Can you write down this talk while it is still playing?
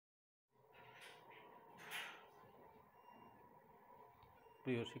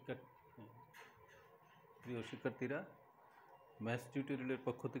প্রিয় শিক্ষার্থীরা, ম্যাথস টিউটোরিয়ালের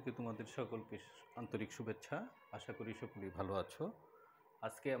পক্ষ থেকে তোমাদের সকলকে আন্তরিক শুভেচ্ছা। আশা করি সকলেই ভালো আছো।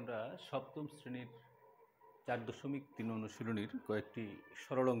 আজকে আমরা সপ্তম শ্রেণীর 4.3 অনুশীলনীর কয়েকটি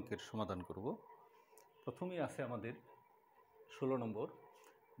সরল অঙ্কের সমাধান করব। প্রথমেই আছে আমাদের 16 নম্বর,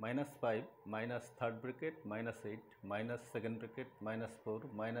 -5 minus third bracket -8 minus second bracket -4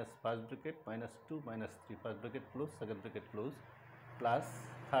 minus first bracket -2 -3 first bracket close second bracket close plus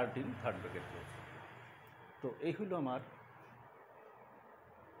 13 third bracket close. তো এই হলো আমার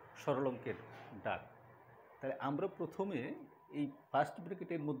সরল অঙ্কের ডাক। তাহলে আমরা প্রথমে এই ফার্স্ট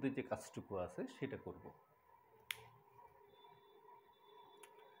ব্র্যাকেটের মধ্যে যে কাজটুকু আছে সেটা করব।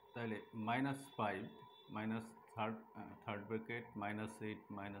 তাহলে -5 minus third bracket -8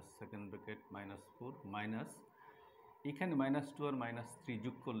 minus second bracket -4 minus এখানে -2 আর -3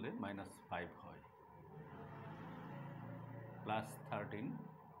 যোগ করলে -5 হয় plus 13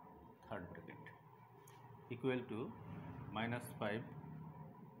 third bracket equal to -5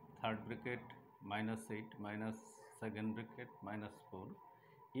 third bracket -8 minus second bracket -4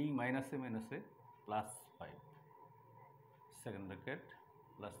 এই মাইনাসে মাইনাসে +5 second bracket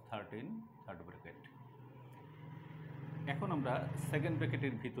plus 13 third bracket. এখন আমরা সেকেন্ড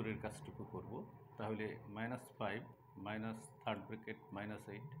ব্র্যাকেটের ভিতরের কাজটুকু করব। তাহলে -5 minus third bracket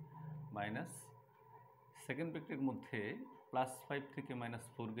 -8 minus second ব্র্যাকেটের মধ্যে +5 থেকে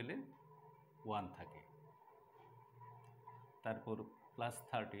 -4 গেলে 1 থাকে, তারপর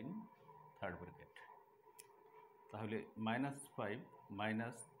 +13 থার্ড ব্র্যাকেট। তাহলে -5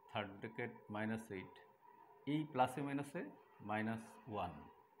 মাইনাস থার্ড ব্র্যাকেট -8 এই প্লাসে মাইনাসে -1,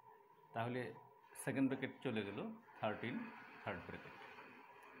 তাহলে সেকেন্ড ব্র্যাকেট চলে গেল 13 third bracket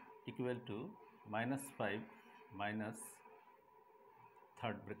equal to -5 minus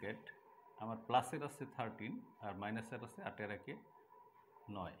third bracket, আমার প্লাসের আছে 13 আর মাইনাসের আছে 8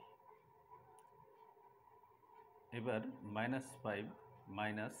 9। এবার -5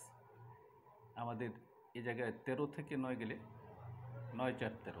 মাইনাস আমাদের এই জায়গায় 13 থেকে 9 গেলে 9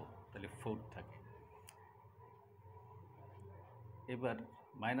 4 13, তাহলে 4 থাকে। এবার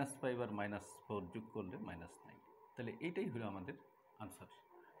 -5 আর -4 যোগ করলে -9, তাহলে এইটাই হলো আমাদের আনসার।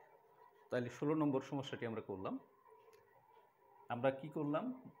 তাহলে 16 নম্বর সমস্যাটি আমরা করলাম। আমরা কি করলাম,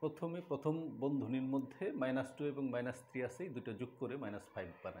 প্রথমে প্রথম বন্ধনীর মধ্যে -2 এবং -3 আছে, এই দুটো যোগ করে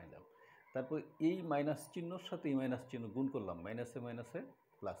 -5 বানাইলাম। তারপর এই মাইনাস চিহ্নর সাথে এই মাইনাস চিহ্ন গুণ করলাম, মাইনাসে মাইনাসে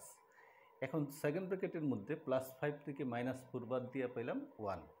প্লাস। এখন সেকেন্ড ব্র্যাকেটের মধ্যে +5 থেকে -4 বাদ দিয়ে পেলাম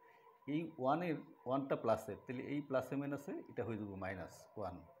 1। এই 1টা প্লাসের, তাহলে এই প্লাসে মাইনাসে এটা হয়ে যাবে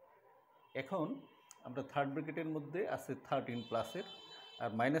 -1। এখন আমরা থার্ড ব্র্যাকেটের মধ্যে আছে 13 প্লাসের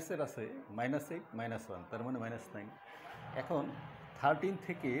আর মাইনাসের আছে -8 -1, তার মানে -9। এখন 13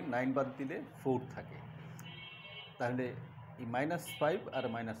 থেকে 9 বাদ দিলে 4 থাকে, তাহলে এই -5 আর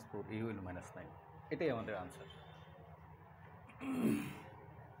 -4 এই হইল -9। এটাই আমাদের আনসার।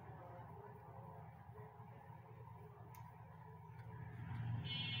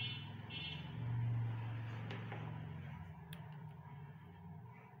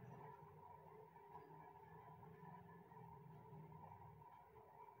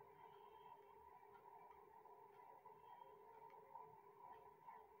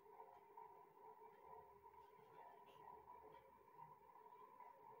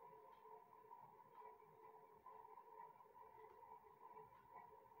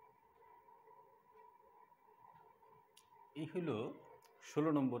 এই হলো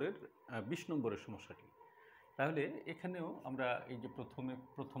 16 নম্বরের 20 নম্বরের সমস্যাটি। তাহলে এখানেও আমরা এই যে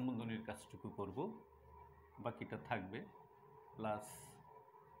প্রথম বন্ধনীর কাজটুকু করব, বাকিটা থাকবে plus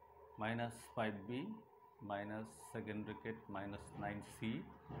 -5b minus second bracket -9c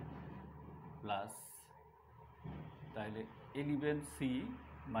plus তাহলে 11c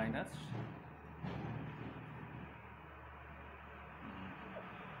মাইনাস,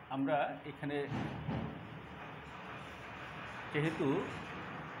 আমরা এখানে যেহেতু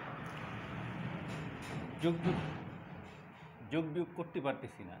যোগ বিয়োগ করতে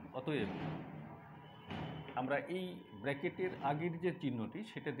পারতেছি না, অতএব আমরা এই ব্র্যাকেটের আগের যে চিহ্নটি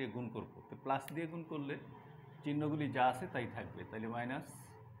সেটা দিয়ে গুণ করব। তো প্লাস দিয়ে গুণ করলে চিহ্নগুলি যা আছে তাই থাকবে, তাহলে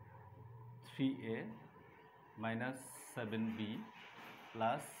 -3a -7b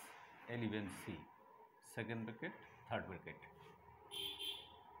plus 11c second bracket third bracket,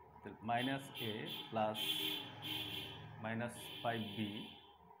 -a plus -5b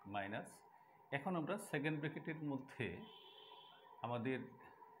minus. এখন আমরা সেকেন্ড ব্র্যাকেটের মধ্যে আমাদের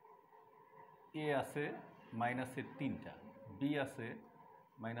এ আছে মাইনাসের 3টা, বি আছে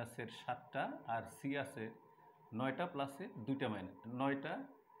মাইনাসের 7টা আর সি আছে 9টা প্লাসের 2টা মাইনাস, 9টা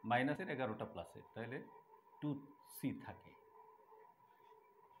মাইনাসের 11টা প্লাসের, তাহলে 2c থাকে।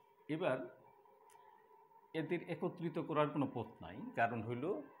 এবার এদের একত্রিত করার কোনো পথ নাই, কারণ হইল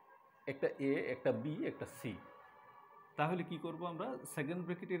একটা এ, একটা বি, একটা সি। তাহলে কি করব আমরা, সেকেন্ড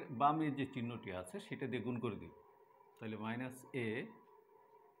ব্র্যাকেটের বামে যে চিহ্নটি আছে সেটা দিয়ে গুণ করে দিব। তাহলে মাইনাস এ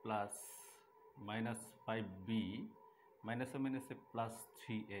প্লাস মাইনাস 5b মাইনাসে মাইনাসে প্লাস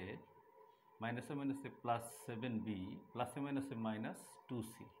 3a মাইনাসে মাইনাসে প্লাস 7b প্লাসে মাইনাসে মাইনাস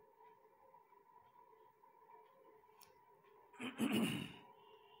 2c।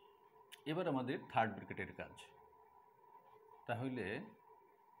 এবার আমাদের থার্ড ব্র্যাকেটের কাজ। তাহলে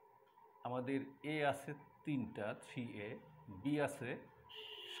আমাদের এ আছে 3টা 3a, বি আছে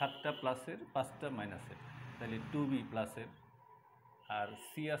 7টা প্লাসের 5টা মাইনাসের, তাহলে 2b প্লাসের, আর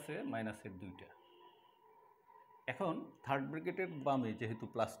সি আছে মাইনাসের 2টা। এখন থার্ড ব্র্যাকেটের বামে যেহেতু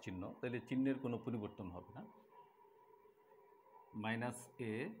প্লাস চিহ্ন, তাহলে চিহ্নের কোনো পরিবর্তন হবে না। মাইনাস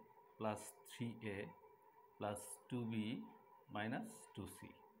এ plus 3a plus 2b minus 2c।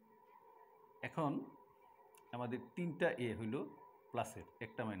 এখন আমাদের 3টা এ হইল প্লাসের,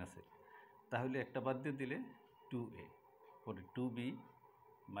 একটা মাইনাসের, তাহলে একটা বাদ দিয়ে দিলে 2a, পরে 2b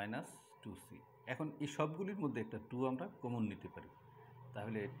মাইনাস 2c। এখন এই সবগুলির মধ্যে একটা 2 আমরা কমন নিতে পারি,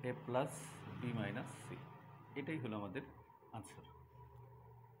 তাহলে a plus b minus c। এটাই হলো আমাদের আনসার।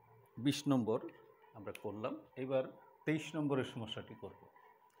 20 নম্বর আমরা করলাম। এবার 23 নম্বরের সমস্যাটি করব।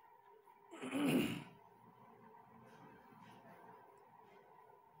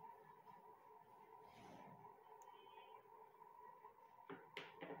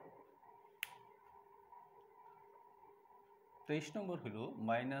 তেইশ নম্বর হলো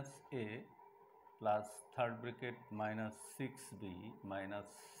মাইনাস এ plus third bracket minus 6b minus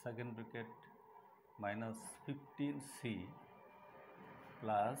second bracket minus 15c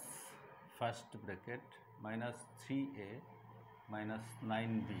plus first bracket minus 3a minus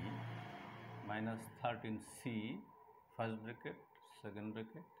 9b minus 13c first bracket second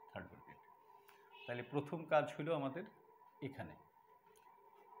bracket third bracket. তাহলে প্রথম কাজ হলো আমাদের এখানে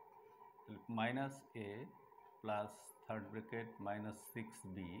মাইনাস এ plus third bracket minus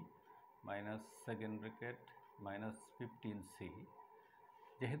 6b minus second bracket minus 15c।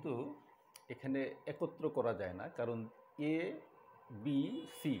 যেহেতু এখানে একত্র করা যায় না, কারণ এ বি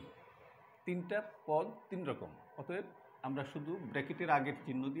সি তিনটা পদ তিন রকম, অতএব আমরা শুধু ব্র্যাকেটের আগের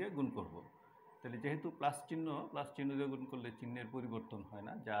চিহ্ন দিয়ে গুণ করব। তাহলে যেহেতু প্লাস চিহ্ন দিয়ে গুণ করলে চিহ্নের পরিবর্তন হয়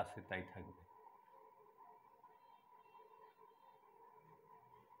না, যা আছে তাই থাকবে।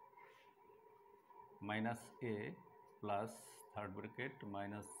 মাইনাস এ plus third bracket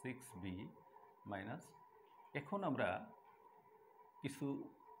minus 6b minus, এখন আমরা কিছু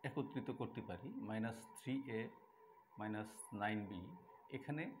একত্রিত করতে পারি। মাইনাস 3a মাইনাস 9b,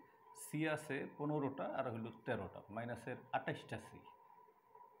 এখানে সি আছে 15টা আর হইল 13টা, মাইনাসের 28টা C.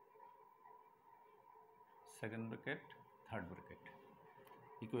 Second bracket third bracket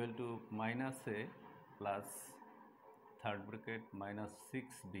equal to minus A plus third bracket minus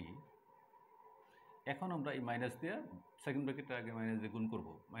 6b। এখন আমরা এই মাইনাস দিয়ে সেকেন্ড ব্র্যাকেটের আগে মাইনাস দিয়ে গুণ করব।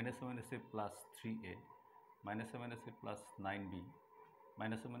 মাইনাসে মাইনাসে প্লাস 3a মাইনাসে মাইনাসে প্লাস 9b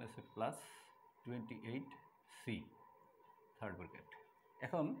মাইনাসে মাইনাসে প্লাস 28c থার্ড ব্র্যাকেট।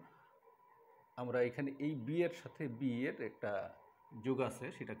 এখন আমরা এখানে এই বি এর সাথে বি এর একটা যোগ আছে,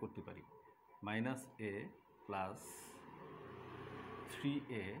 সেটা করতে পারি। মাইনাস এ প্লাস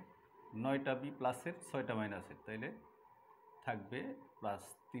 3a 9টা বি প্লাসের 6টা মাইনাসের, তাইলে থাকবে প্লাস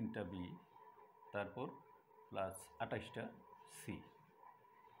 3টা বি, তারপর প্লাস 28টা সি।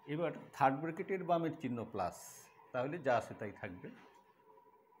 এবার থার্ড ব্র্যাকেটের বামের চিহ্ন প্লাস, তাহলে যা আছে তাই থাকবে।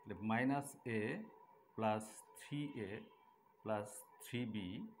 মাইনাস এ plus 3a plus 3b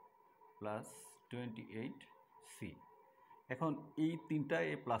plus 28c। এখন এই তিনটা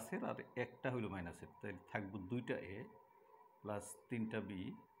এ প্লাসের আর একটা হইল মাইনাসের, তাই থাকবে 2টা এ প্লাস 3টা বি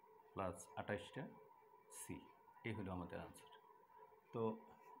প্লাস 28টা সি। এই হলো আমাদের আনসার। তো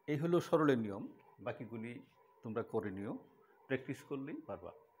এই হলো সরলের নিয়ম, বাকিগুলি তোমরা করে নিও, প্র্যাকটিস করলেই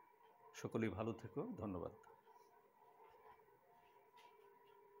পারবা। সকলেই ভালো থেকো, ধন্যবাদ।